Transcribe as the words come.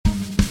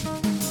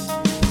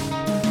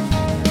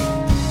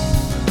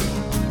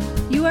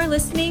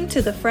listening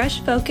to the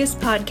Fresh Focus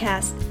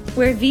podcast,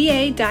 where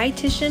VA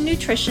dietitian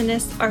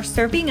nutritionists are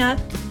serving up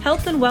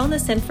health and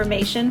wellness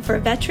information for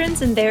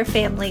veterans and their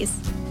families.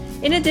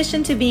 In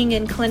addition to being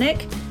in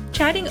clinic,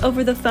 chatting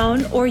over the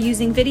phone, or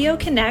using Video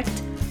Connect,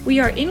 we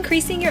are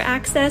increasing your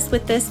access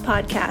with this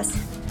podcast.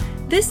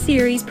 This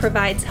series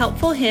provides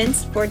helpful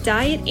hints for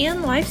diet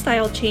and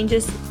lifestyle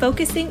changes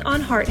focusing on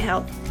heart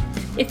health.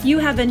 If you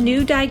have a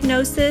new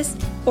diagnosis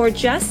or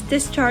just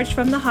discharged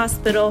from the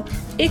hospital,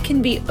 it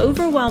can be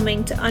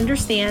overwhelming to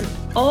understand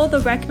all the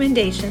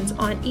recommendations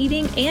on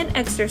eating and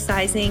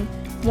exercising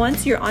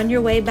once you're on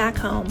your way back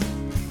home.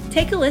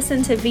 Take a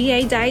listen to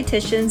VA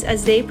dietitians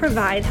as they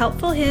provide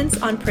helpful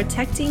hints on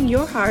protecting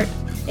your heart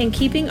and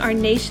keeping our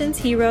nation's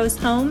heroes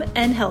home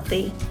and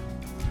healthy.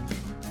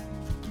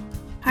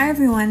 Hi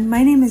everyone,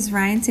 my name is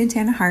Ryan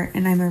Santana Hart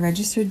and I'm a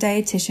registered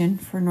dietitian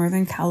for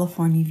Northern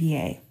California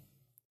VA.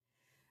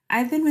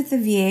 I've been with the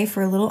VA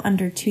for a little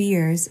under 2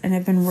 years and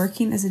I've been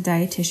working as a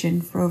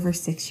dietitian for over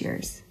 6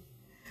 years.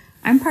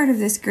 I'm part of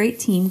this great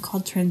team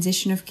called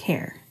Transition of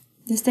Care.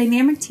 This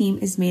dynamic team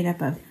is made up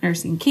of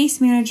nursing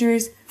case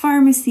managers,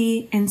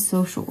 pharmacy, and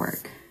social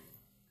work.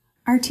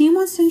 Our team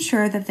wants to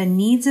ensure that the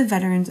needs of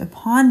veterans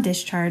upon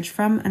discharge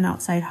from an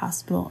outside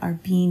hospital are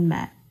being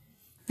met.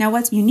 Now,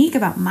 what's unique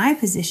about my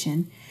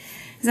position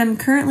is I'm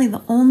currently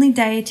the only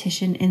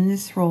dietitian in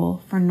this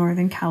role for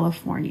Northern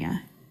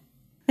California.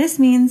 This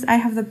means I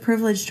have the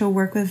privilege to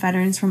work with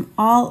veterans from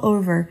all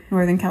over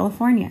Northern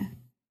California.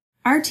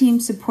 Our team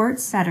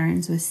supports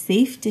veterans with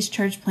safe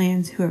discharge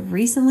plans who have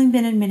recently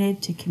been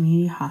admitted to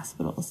community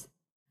hospitals.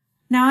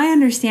 Now, I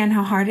understand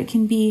how hard it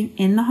can be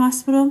in the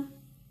hospital,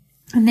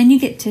 and then you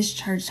get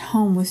discharged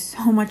home with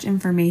so much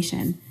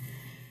information.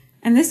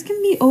 And this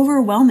can be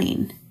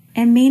overwhelming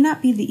and may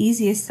not be the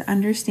easiest to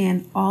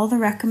understand all the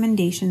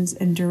recommendations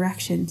and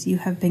directions you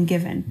have been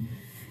given,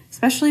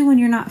 especially when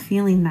you're not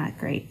feeling that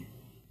great.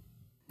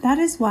 That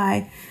is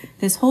why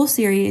this whole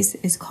series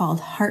is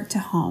called Heart to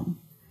Home.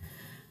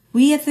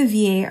 We at the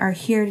VA are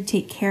here to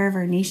take care of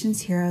our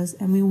nation's heroes,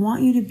 and we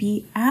want you to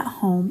be at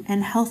home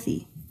and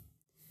healthy.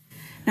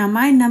 Now,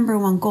 my number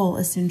one goal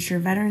is to ensure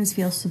veterans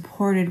feel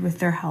supported with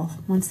their health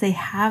once they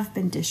have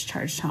been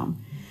discharged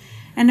home.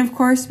 And of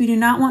course, we do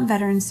not want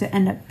veterans to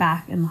end up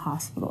back in the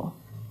hospital.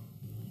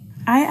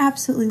 I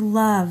absolutely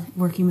love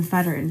working with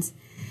veterans,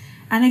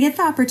 and I get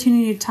the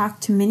opportunity to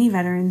talk to many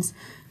veterans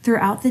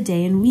throughout the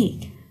day and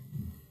week.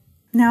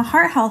 Now,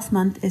 Heart Health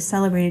Month is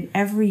celebrated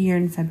every year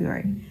in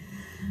February,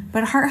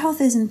 but heart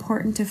health is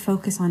important to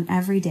focus on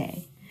every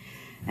day.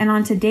 And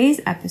on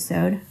today's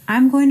episode,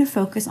 I'm going to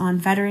focus on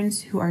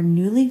veterans who are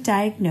newly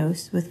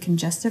diagnosed with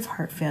congestive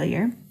heart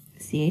failure,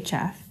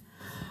 CHF,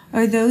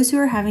 or those who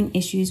are having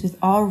issues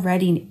with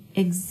already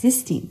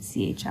existing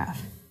CHF.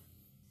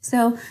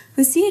 So,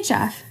 with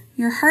CHF,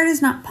 your heart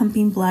is not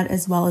pumping blood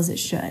as well as it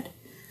should,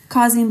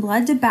 causing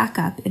blood to back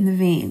up in the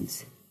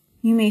veins.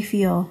 You may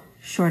feel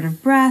short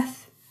of breath,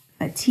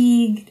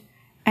 fatigued,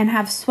 and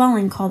have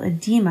swelling called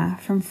edema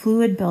from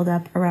fluid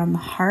buildup around the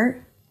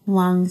heart,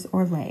 lungs,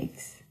 or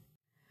legs.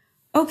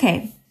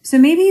 Okay, so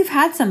maybe you've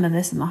had some of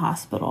this in the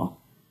hospital,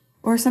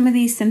 or some of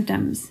these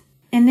symptoms,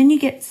 and then you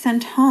get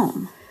sent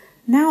home.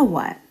 Now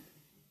what?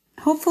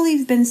 Hopefully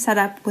you've been set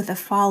up with a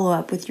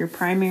follow-up with your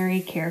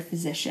primary care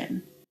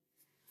physician.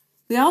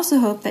 We also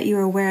hope that you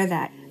are aware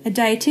that a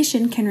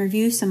dietitian can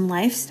review some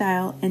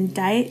lifestyle and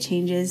diet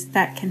changes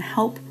that can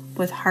help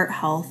with heart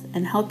health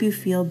and help you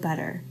feel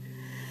better.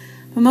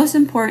 But most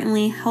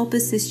importantly, help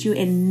assist you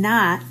in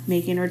not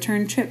making a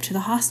return trip to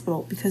the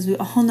hospital, because we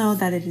all know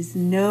that it is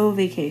no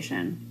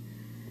vacation.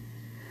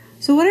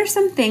 So what are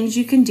some things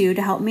you can do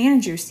to help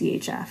manage your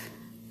CHF?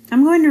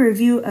 I'm going to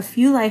review a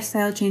few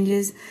lifestyle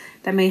changes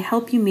that may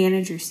help you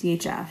manage your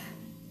CHF.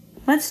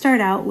 Let's start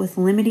out with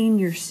limiting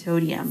your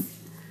sodium.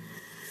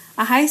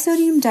 A high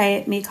sodium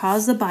diet may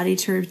cause the body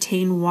to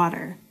retain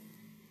water.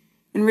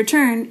 In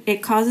return,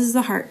 it causes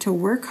the heart to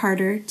work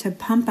harder to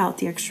pump out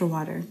the extra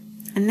water,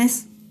 and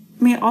this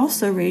may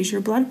also raise your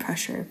blood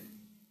pressure.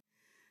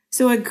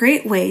 So a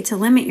great way to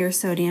limit your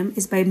sodium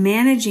is by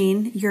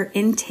managing your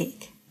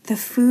intake, the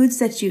foods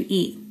that you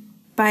eat,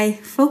 by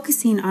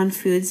focusing on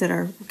foods that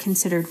are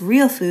considered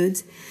real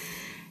foods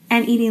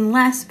and eating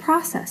less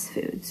processed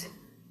foods.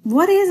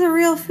 What is a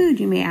real food,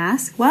 you may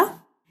ask?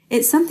 Well,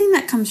 it's something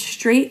that comes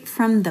straight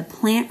from the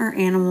plant or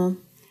animal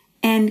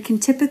and can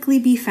typically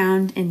be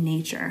found in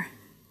nature.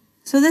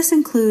 So this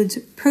includes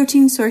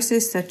protein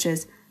sources such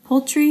as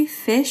poultry,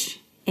 fish,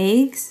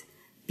 eggs,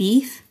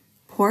 beef,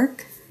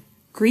 pork,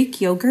 Greek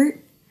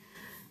yogurt,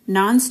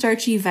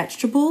 non-starchy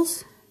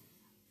vegetables,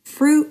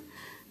 fruit,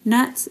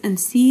 nuts, and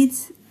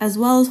seeds, as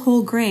well as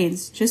whole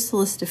grains, just to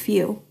list a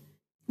few,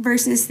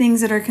 versus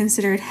things that are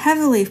considered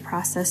heavily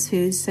processed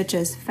foods such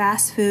as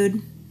fast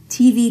food,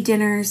 TV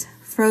dinners,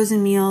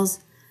 frozen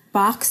meals,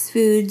 boxed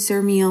foods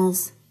or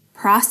meals,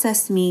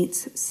 processed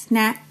meats,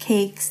 snack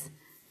cakes,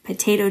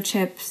 potato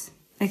chips,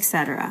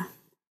 etc.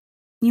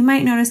 You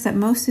might notice that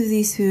most of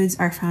these foods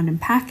are found in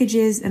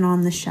packages and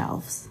on the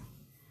shelves.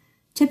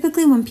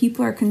 Typically, when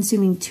people are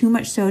consuming too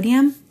much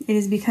sodium, it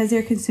is because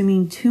they're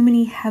consuming too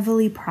many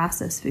heavily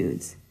processed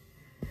foods.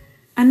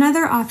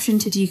 Another option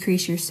to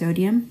decrease your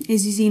sodium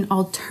is using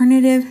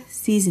alternative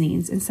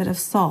seasonings instead of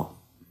salt.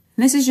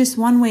 And this is just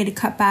one way to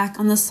cut back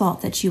on the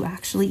salt that you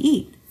actually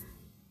eat.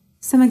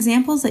 Some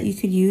examples that you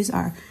could use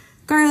are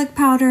garlic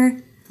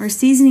powder or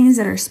seasonings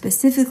that are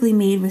specifically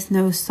made with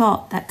no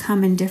salt that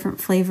come in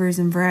different flavors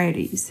and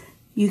varieties.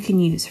 You can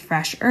use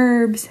fresh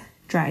herbs,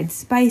 dried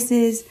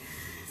spices,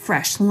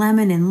 fresh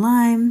lemon and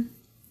lime.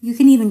 You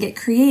can even get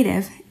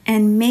creative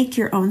and make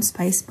your own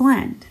spice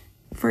blend.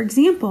 For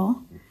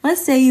example,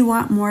 let's say you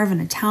want more of an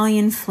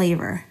Italian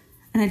flavor.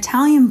 An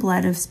Italian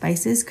blend of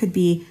spices could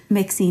be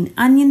mixing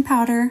onion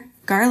powder,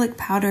 garlic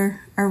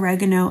powder,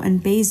 oregano,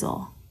 and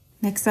basil.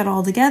 Mix that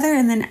all together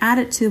and then add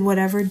it to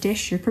whatever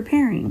dish you're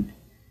preparing.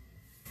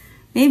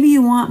 Maybe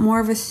you want more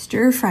of a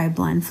stir-fry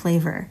blend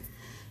flavor.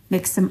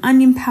 Mix some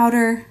onion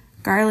powder,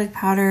 garlic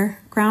powder,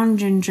 ground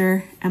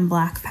ginger, and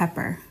black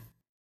pepper.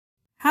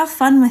 Have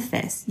fun with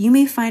this. You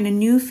may find a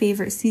new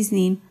favorite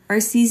seasoning or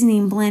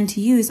seasoning blend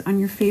to use on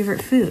your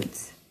favorite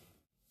foods.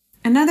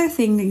 Another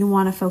thing that you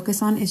want to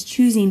focus on is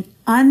choosing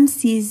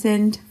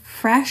unseasoned,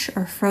 fresh,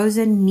 or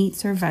frozen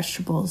meats or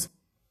vegetables.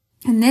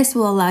 And this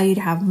will allow you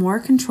to have more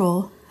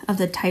control of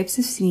the types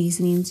of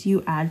seasonings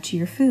you add to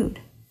your food.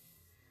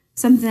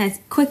 Something that's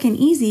quick and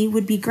easy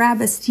would be grab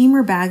a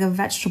steamer bag of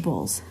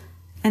vegetables,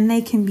 and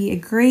they can be a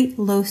great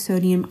low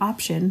sodium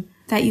option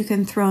that you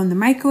can throw in the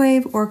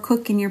microwave or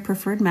cook in your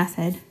preferred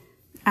method.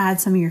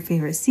 Add some of your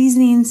favorite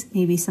seasonings,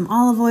 maybe some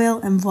olive oil,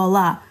 and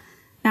voila!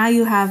 Now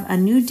you have a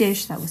new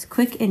dish that was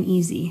quick and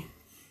easy.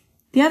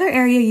 The other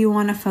area you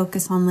want to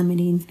focus on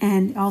limiting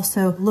and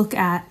also look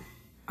at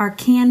are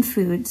canned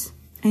foods,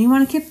 and you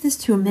want to keep this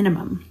to a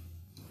minimum.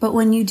 But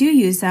when you do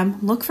use them,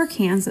 look for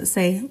cans that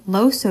say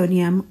low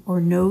sodium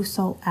or no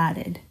salt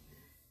added.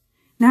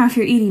 Now, if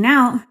you're eating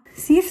out,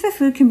 see if the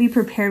food can be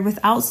prepared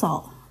without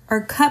salt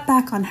or cut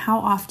back on how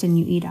often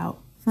you eat out.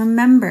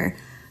 Remember,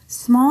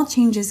 small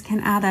changes can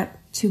add up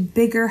to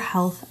bigger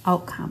health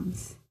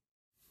outcomes.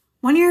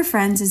 One of your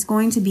friends is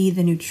going to be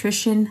the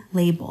nutrition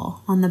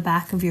label on the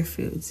back of your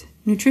foods.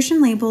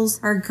 Nutrition labels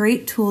are a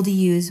great tool to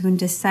use when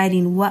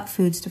deciding what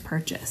foods to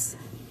purchase.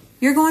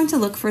 You're going to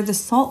look for the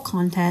salt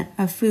content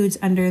of foods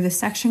under the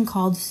section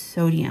called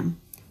sodium,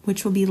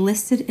 which will be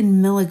listed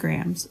in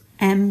milligrams,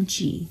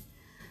 mg.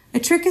 A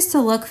trick is to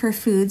look for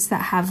foods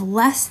that have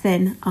less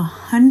than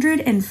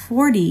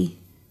 140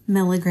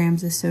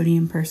 milligrams of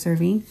sodium per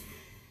serving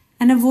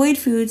and avoid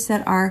foods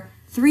that are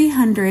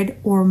 300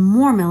 or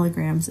more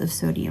milligrams of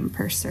sodium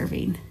per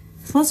serving.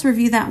 So let's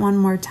review that one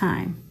more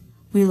time.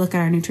 We look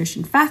at our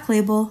nutrition fact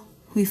label,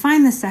 we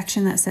find the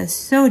section that says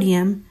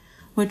sodium,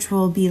 which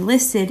will be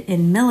listed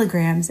in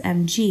milligrams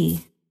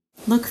mg.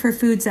 Look for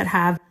foods that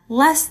have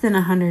less than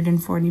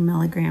 140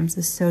 milligrams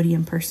of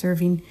sodium per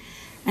serving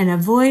and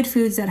avoid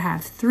foods that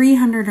have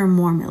 300 or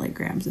more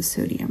milligrams of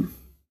sodium.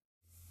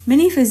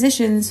 Many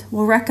physicians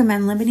will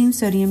recommend limiting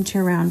sodium to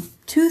around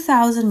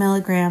 2,000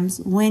 milligrams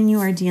when you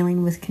are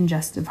dealing with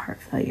congestive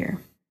heart failure.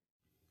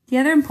 The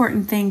other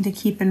important thing to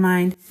keep in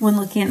mind when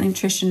looking at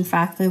nutrition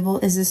fact label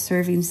is the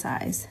serving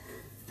size.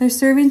 The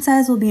serving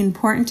size will be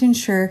important to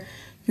ensure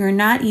you are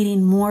not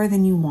eating more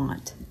than you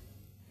want.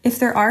 If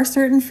there are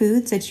certain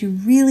foods that you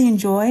really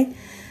enjoy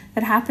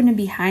that happen to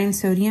be high in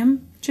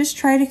sodium, just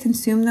try to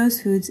consume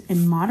those foods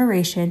in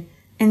moderation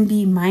and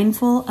be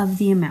mindful of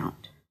the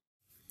amount.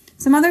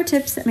 Some other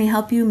tips that may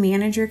help you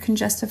manage your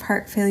congestive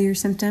heart failure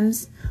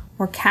symptoms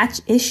or catch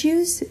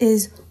issues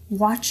is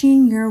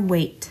watching your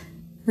weight.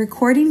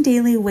 Recording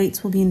daily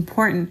weights will be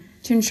important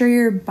to ensure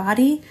your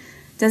body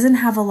doesn't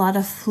have a lot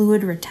of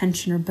fluid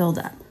retention or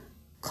buildup.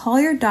 Call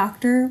your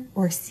doctor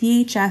or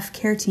CHF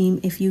care team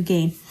if you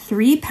gain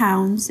 3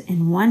 pounds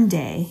in one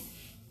day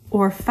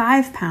or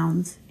 5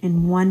 pounds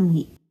in 1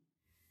 week.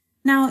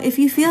 Now, if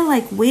you feel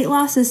like weight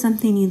loss is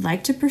something you'd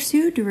like to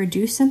pursue to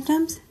reduce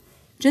symptoms,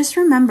 just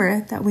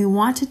remember that we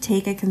want to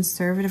take a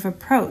conservative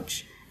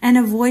approach and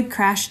avoid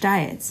crash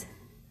diets.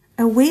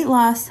 A weight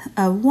loss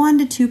of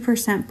 1 to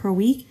 2% per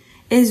week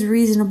is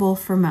reasonable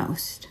for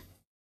most.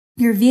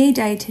 Your VA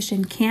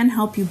dietitian can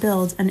help you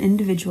build an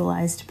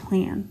individualized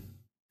plan.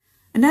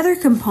 Another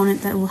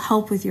component that will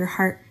help with your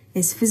heart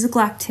is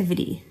physical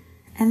activity,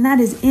 and that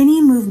is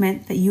any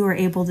movement that you are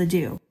able to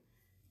do.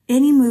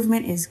 Any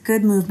movement is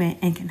good movement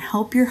and can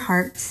help your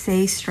heart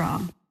stay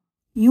strong.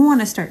 You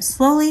want to start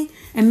slowly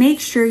and make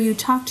sure you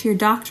talk to your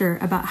doctor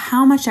about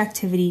how much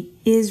activity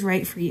is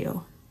right for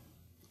you.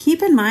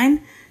 Keep in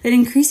mind that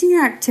increasing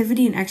your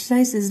activity and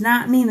exercise does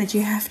not mean that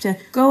you have to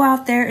go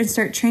out there and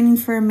start training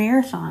for a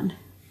marathon.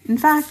 In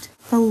fact,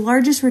 the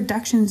largest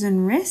reductions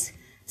in risk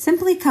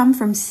simply come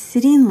from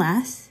sitting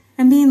less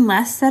and being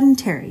less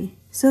sedentary.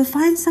 So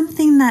find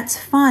something that's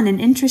fun and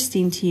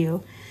interesting to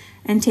you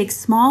and take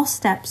small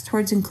steps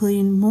towards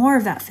including more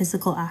of that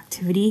physical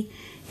activity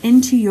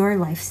into your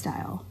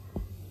lifestyle.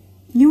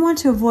 You want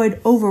to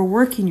avoid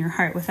overworking your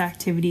heart with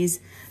activities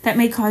that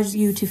may cause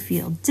you to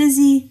feel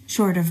dizzy,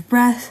 short of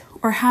breath,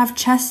 or have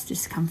chest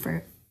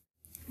discomfort.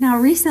 Now,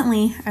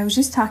 recently, I was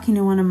just talking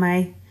to one of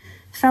my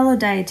fellow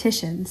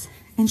dietitians,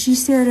 and she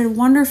shared a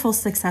wonderful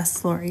success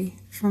story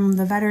from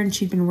the veteran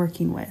she'd been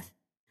working with.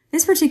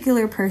 This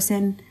particular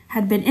person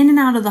had been in and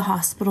out of the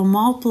hospital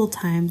multiple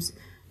times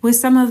with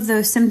some of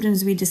those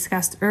symptoms we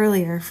discussed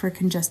earlier for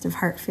congestive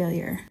heart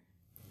failure.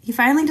 He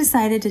finally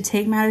decided to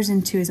take matters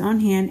into his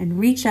own hand and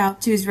reach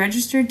out to his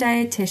registered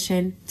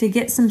dietitian to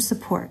get some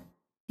support.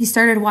 He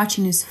started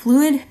watching his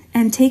fluid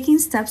and taking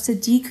steps to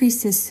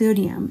decrease his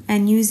sodium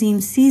and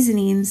using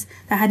seasonings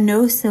that had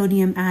no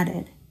sodium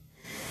added.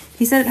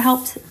 He said it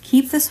helped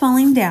keep the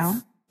swelling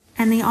down,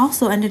 and they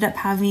also ended up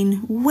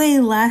having way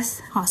less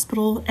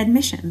hospital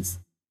admissions.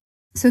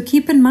 So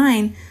keep in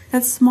mind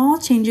that small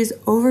changes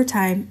over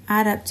time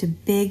add up to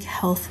big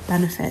health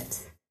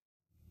benefits.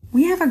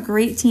 We have a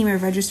great team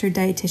of registered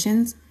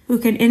dietitians who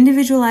can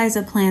individualize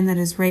a plan that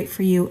is right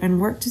for you and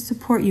work to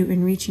support you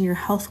in reaching your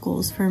health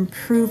goals for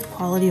improved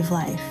quality of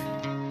life.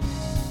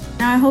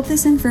 Now, I hope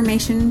this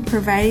information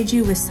provided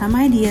you with some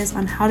ideas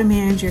on how to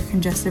manage your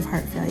congestive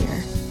heart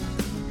failure.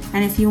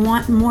 And if you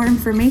want more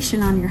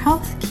information on your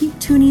health, keep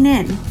tuning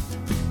in.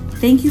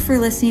 Thank you for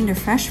listening to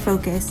Fresh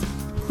Focus.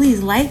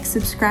 Please like,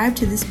 subscribe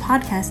to this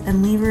podcast,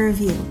 and leave a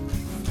review.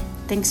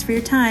 Thanks for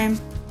your time.